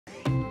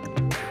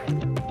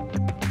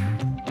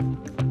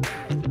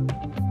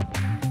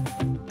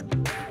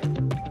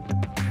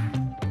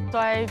So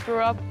I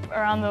grew up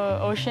around the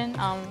ocean.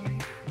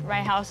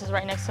 My house is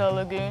right next to a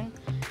lagoon,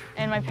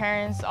 and my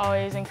parents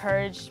always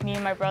encouraged me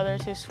and my brother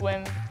to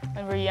swim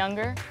when we were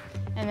younger.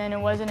 And then it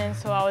wasn't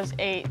until I was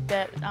 8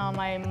 that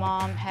my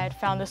mom had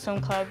found the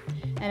swim club,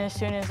 and as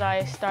soon as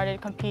I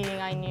started competing,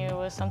 I knew it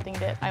was something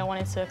that I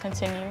wanted to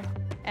continue.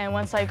 And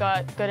once I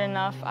got good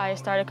enough, I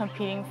started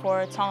competing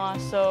for Tonga.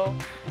 So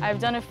I've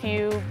done a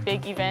few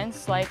big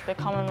events like the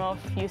Commonwealth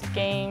Youth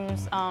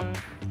Games,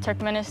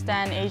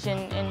 Turkmenistan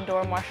Asian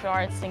Indoor Martial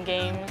Arts and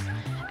Games,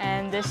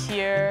 and this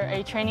year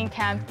a training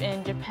camp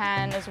in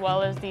Japan as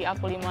well as the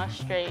Apolima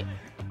Strait.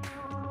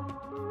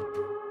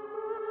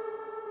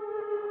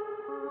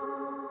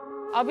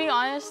 I'll be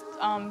honest,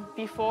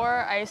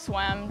 before I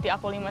swam the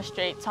Apolima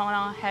Strait,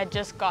 Tonga had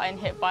just gotten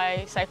hit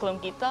by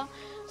Cyclone Gita,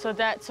 so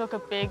that took a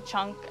big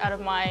chunk out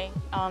of my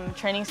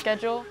training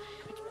schedule.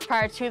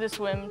 Prior to the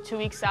swim, 2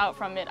 weeks out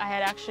from it, I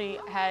had actually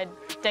had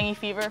dengue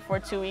fever for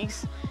 2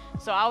 weeks,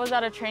 so I was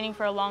out of training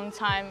for a long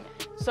time.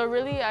 So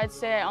really, I'd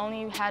say I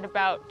only had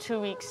about 2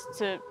 weeks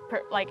to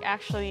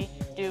actually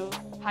do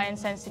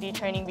high-intensity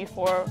training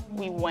before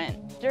we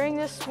went. During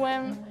this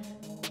swim,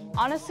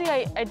 honestly,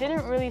 I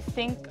didn't really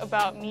think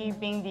about me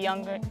being the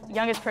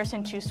youngest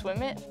person to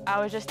swim it. I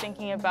was just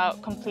thinking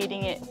about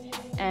completing it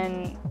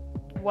and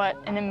what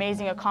an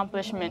amazing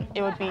accomplishment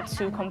it would be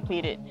to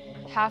complete it.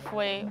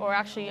 Halfway, or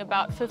actually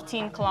about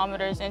 15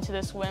 kilometers into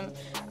the swim,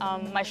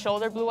 my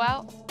shoulder blew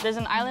out. There's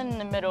an island in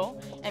the middle,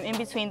 and in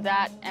between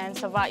that and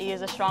Savai'i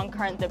is a strong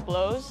current that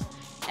blows,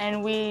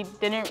 and we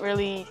didn't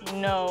really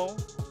know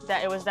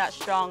that it was that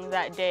strong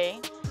that day.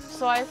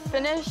 So I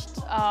finished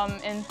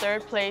in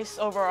 3rd place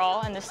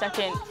overall and the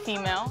 2nd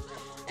female,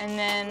 and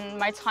then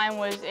my time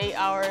was 8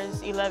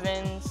 hours,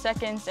 11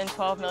 seconds, and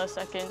 12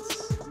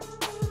 milliseconds.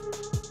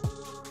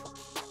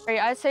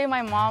 I'd say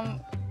my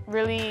mom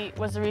really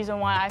was the reason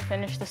why I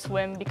finished the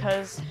swim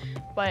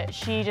but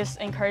she just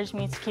encouraged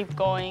me to keep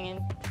going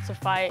and to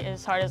fight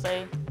as hard as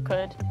I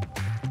could.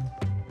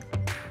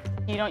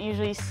 You don't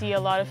usually see a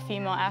lot of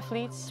female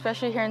athletes,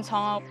 especially here in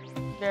Tonga,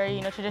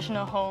 very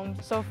traditional home.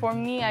 So for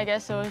me, I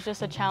guess it was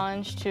just a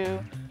challenge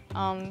to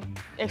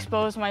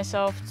expose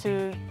myself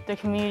to the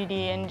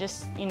community and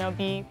just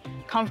be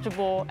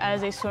comfortable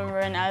as a swimmer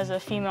and as a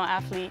female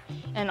athlete,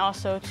 and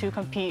also to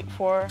compete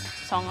for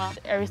Tonga.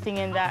 Everything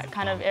in that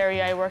kind of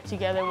area, I work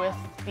together with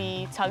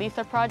the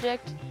Talitha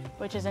Project,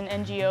 which is an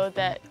NGO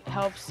that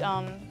helps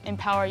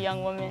empower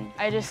young women.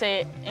 I just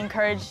say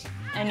encourage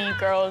any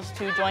girls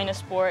to join a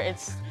sport.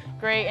 It's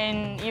great,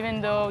 and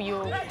even though you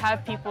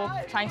have people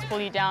trying to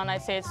pull you down,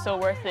 I'd say it's so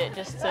worth it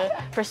just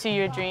to pursue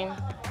your dream.